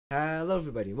Hello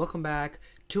everybody, welcome back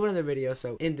to another video.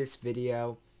 So in this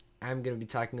video, I'm going to be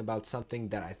talking about something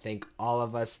that I think all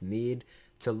of us need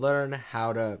to learn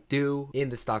how to do in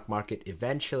the stock market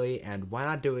eventually. And why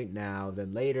not do it now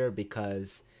than later?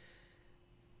 Because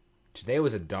today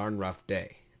was a darn rough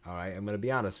day. Alright, I'm going to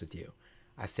be honest with you.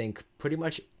 I think pretty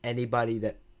much anybody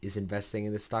that is investing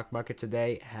in the stock market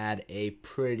today had a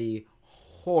pretty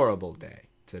horrible day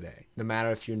today. No matter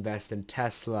if you invest in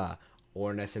Tesla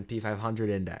or an S&P 500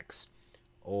 index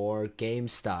or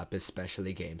GameStop,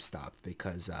 especially GameStop,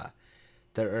 because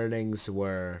their earnings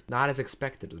were not as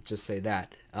expected. Let's just say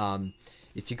that.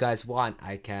 If you guys want,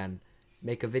 I can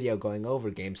make a video going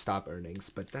over GameStop earnings,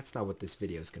 but that's not what this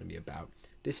video is going to be about.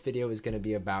 This video is going to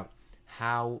be about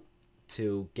how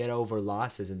to get over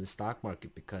losses in the stock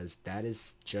market, because that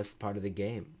is just part of the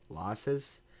game.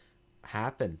 Losses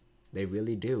happen. They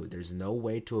really do. There's no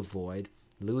way to avoid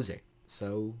losing.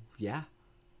 So yeah,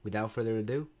 without further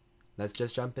ado, let's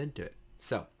just jump into it.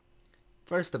 So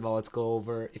first of all, let's go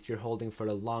over if you're holding for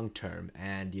the long term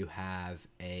and you have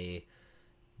a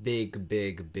big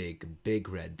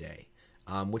red day,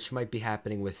 which might be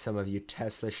happening with some of you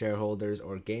Tesla shareholders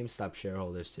or GameStop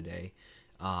shareholders today,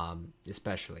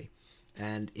 especially.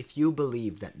 And if you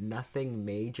believe that nothing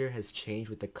major has changed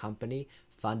with the company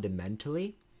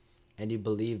fundamentally, and you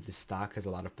believe the stock has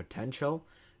a lot of potential,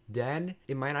 then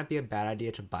it might not be a bad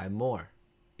idea to buy more.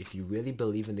 If you really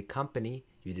believe in the company,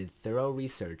 you did thorough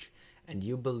research, and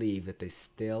you believe that they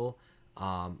still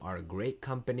are a great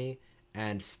company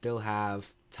and still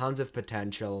have tons of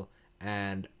potential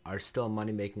and are still a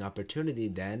money-making opportunity,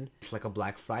 then it's like a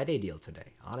Black Friday deal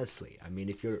today, honestly. I mean,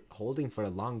 if you're holding for a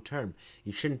long term,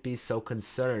 you shouldn't be so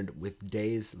concerned with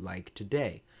days like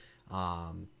today.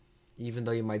 Even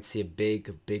though you might see a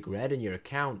big red in your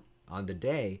account on the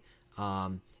day,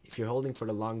 if you're holding for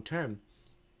the long term,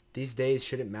 these days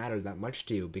shouldn't matter that much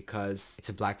to you because it's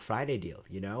a Black Friday deal,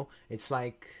 you know? It's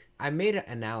like, I made an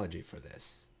analogy for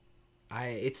this.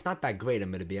 It's not that great, I'm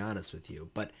going to be honest with you,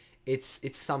 but it's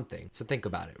something. So think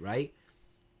about it, right?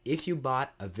 If you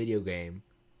bought a video game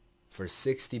for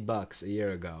 $60 a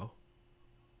year ago,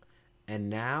 and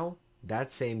now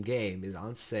that same game is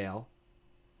on sale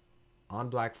on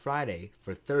Black Friday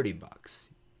for $30.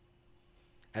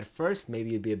 At first, maybe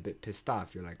you'd be a bit pissed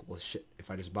off. You're like, well, shit,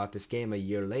 if I just bought this game a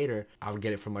year later, I would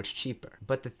get it for much cheaper.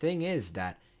 But the thing is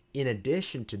that in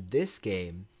addition to this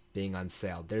game being on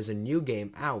sale, there's a new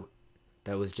game out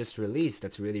that was just released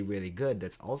that's really good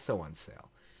that's also on sale.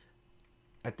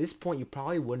 At this point, you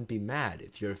probably wouldn't be mad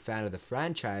if you're a fan of the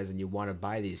franchise and you want to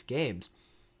buy these games,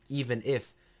 even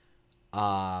if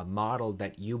a model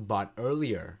that you bought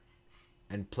earlier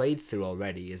and played through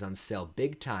already is on sale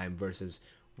big time versus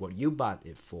what you bought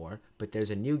it for, but there's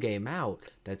a new game out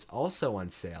that's also on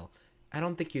sale. I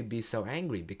don't think you'd be so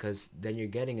angry, because then you're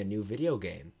getting a new video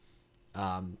game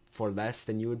for less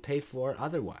than you would pay for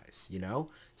otherwise, you know?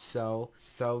 So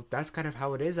that's kind of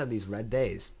how it is on these red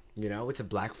days. You know, it's a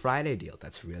Black Friday deal.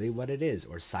 That's really what it is,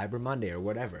 or Cyber Monday or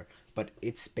whatever. But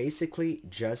it's basically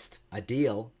just a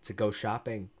deal to go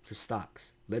shopping for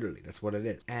stocks. Literally, that's what it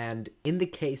is. And in the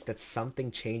case that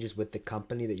something changes with the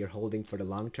company that you're holding for the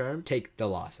long term, take the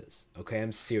losses. Okay,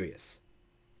 I'm serious.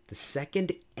 The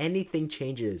second anything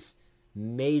changes,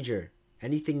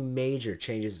 anything major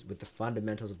changes with the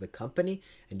fundamentals of the company,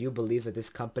 and you believe that this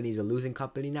company is a losing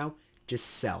company now, just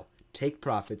sell. Take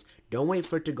profits. Don't wait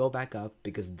for it to go back up,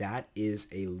 because that is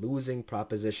a losing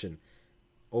proposition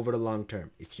over the long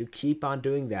term. If you keep on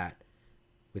doing that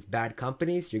with bad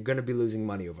companies, you're going to be losing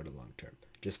money over the long term.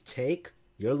 Just take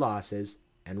your losses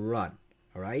and run.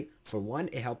 All right? For one,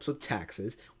 it helps with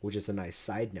taxes, which is a nice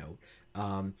side note.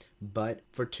 But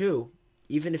for two,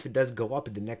 even if it does go up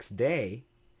the next day,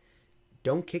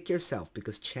 don't kick yourself,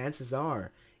 because chances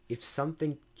are, if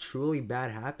something truly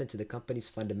bad happened to the company's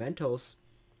fundamentals,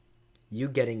 you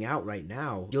getting out right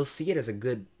now, you'll see it as a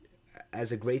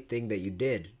great thing that you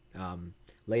did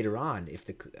later on.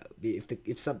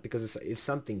 If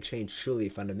something changed truly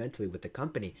fundamentally with the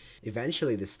company,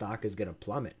 eventually the stock is gonna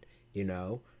plummet, you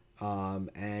know,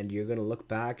 and you're gonna look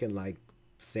back and like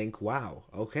think, wow,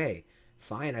 okay,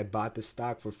 fine, I bought the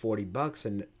stock for $40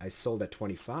 and I sold at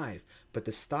 25, but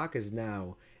the stock is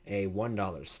now a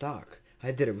 $1 stock.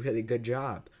 I did a really good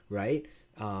job, right?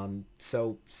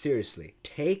 So seriously,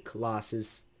 take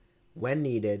losses when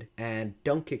needed, and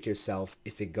don't kick yourself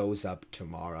if it goes up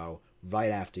tomorrow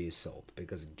right after you sold,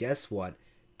 because guess what?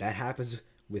 That happens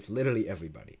with literally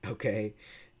everybody, okay?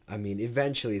 I mean,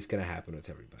 eventually it's gonna happen with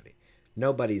everybody.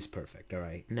 Nobody's perfect, all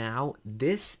right? Now,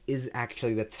 this is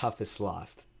actually the toughest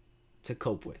loss to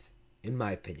cope with, in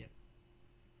my opinion.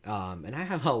 And I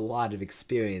have a lot of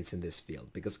experience in this field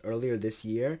because earlier this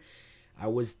year, I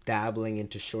was dabbling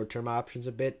into short-term options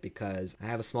a bit because I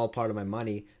have a small part of my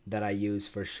money that I use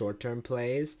for short-term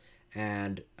plays,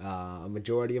 and a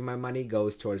majority of my money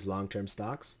goes towards long-term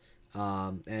stocks.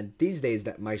 And these days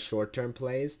that my short-term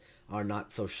plays are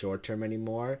not so short-term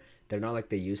anymore. They're not like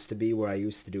they used to be where I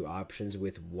used to do options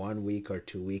with 1 week or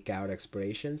 2 week out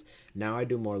expirations. Now I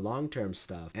do more long-term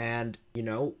stuff. And,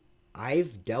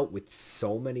 I've dealt with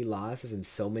so many losses and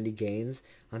so many gains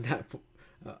on that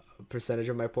percentage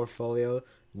of my portfolio,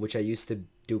 which I used to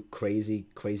do crazy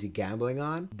gambling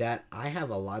on, that I have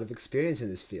a lot of experience in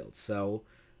this field. So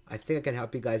I think I can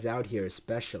help you guys out here,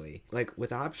 especially like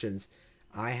with options.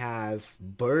 I have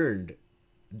burned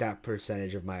that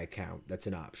percentage of my account that's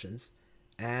in options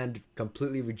and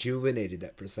completely rejuvenated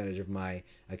that percentage of my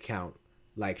account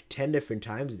like 10 different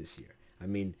times this year. I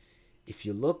mean, if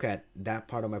you look at that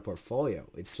part of my portfolio,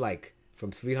 it's like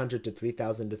from 300 to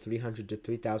 3,000 to 300 to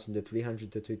 3,000 to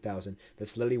 300 to 3,000.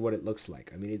 That's literally what it looks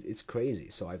like. I mean, it's crazy.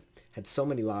 So I've had so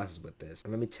many losses with this.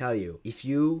 And let me tell you, if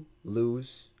you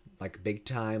lose like big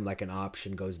time, like an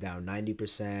option goes down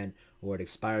 90% or it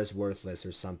expires worthless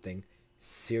or something,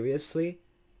 seriously,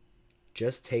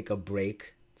 just take a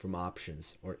break from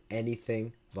options or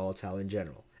anything volatile in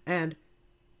general. And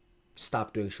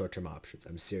stop doing short-term options.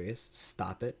 I'm serious.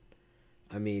 Stop it.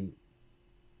 I mean,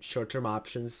 short-term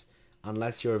options,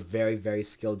 unless you're a very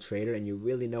skilled trader and you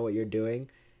really know what you're doing,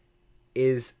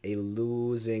 is a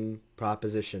losing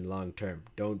proposition long term.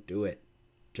 Don't do it.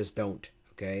 Just don't,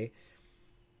 okay?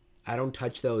 I don't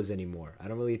touch those anymore. I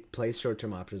don't really play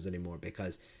short-term options anymore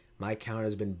because my account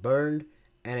has been burned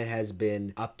and it has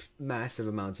been up massive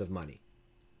amounts of money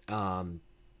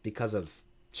because of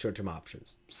short-term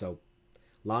options. So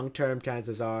long-term,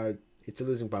 chances are it's a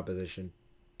losing proposition.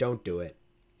 Don't do it.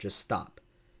 Just stop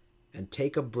and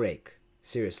take a break.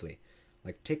 Seriously,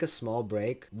 like take a small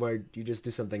break where you just do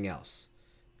something else.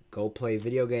 Go play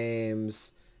video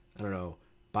games. I don't know,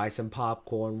 buy some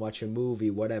popcorn, watch a movie,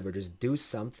 whatever. Just do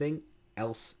something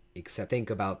else except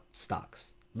think about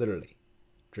stocks. Literally,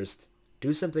 just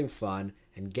do something fun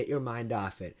and get your mind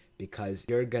off it, because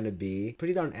you're gonna be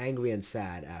pretty darn angry and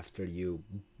sad after you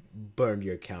burned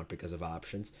your account because of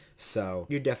options. So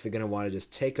you're definitely gonna want to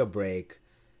just take a break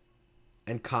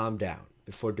and calm down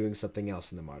before doing something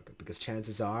else in the market, because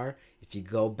chances are if you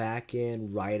go back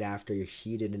in right after you're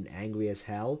heated and angry as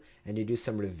hell and you do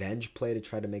some revenge play to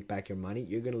try to make back your money,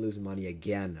 you're going to lose money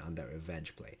again on that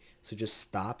revenge play. So just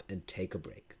stop and take a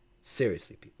break.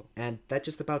 Seriously, people. And that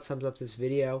just about sums up this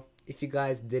video. If you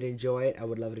guys did enjoy it, I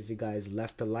would love it if you guys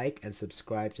left a like and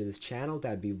subscribe to this channel.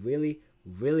 That'd be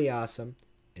really awesome.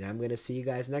 And I'm going to see you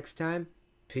guys next time.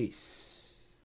 Peace.